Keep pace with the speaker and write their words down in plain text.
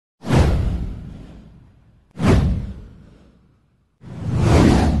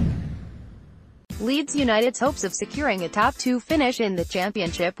Leeds United's hopes of securing a top 2 finish in the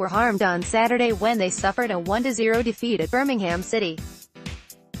Championship were harmed on Saturday when they suffered a 1-0 defeat at Birmingham City.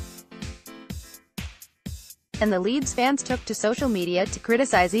 And the Leeds fans took to social media to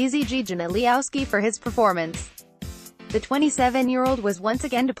criticise Jan Lewiowski for his performance. The 27-year-old was once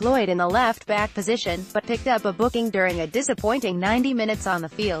again deployed in the left-back position, but picked up a booking during a disappointing 90 minutes on the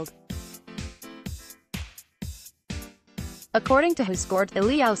field. According to WhoScored,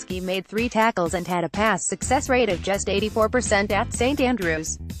 Lewiowski made 3 tackles and had a pass success rate of just 84% at St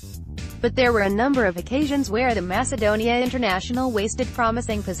Andrews. But there were a number of occasions where the Macedonia international wasted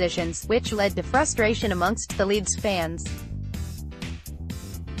promising positions, which led to frustration amongst the Leeds fans.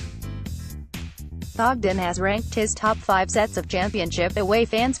 Ogden has ranked his top 5 sets of Championship away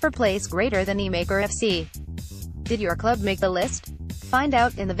fans for place greater than Emaker FC. Did your club make the list? Find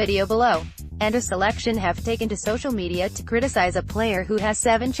out in the video below. And a selection have taken to social media to criticize a player who has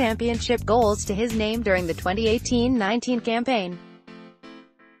 7 Championship goals to his name during the 2018-19 campaign.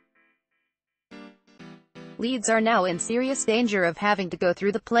 Leeds are now in serious danger of having to go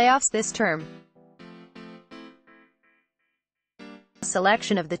through the playoffs this term. A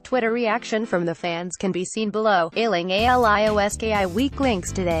selection of the Twitter reaction from the fans can be seen below. Ailing ALIOSKI weak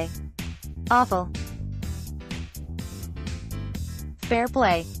links today. Awful. Fair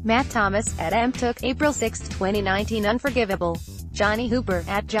play. Matt Thomas, at mtook, April 6, 2019 Unforgivable. Johnny Hooper,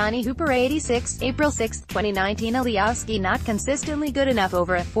 at Johnny Hooper 86, April 6, 2019 Lewiowski not consistently good enough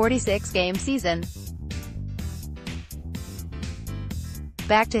over a 46-game season.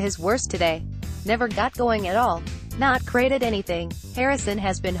 Back to his worst today. Never got going at all. Not great at anything. Harrison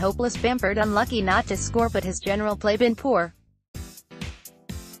has been hopeless. Bamford unlucky not to score but his general play been poor.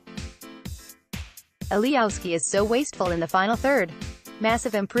 Lewiowski is so wasteful in the final third.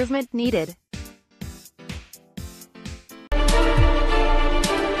 Massive improvement needed.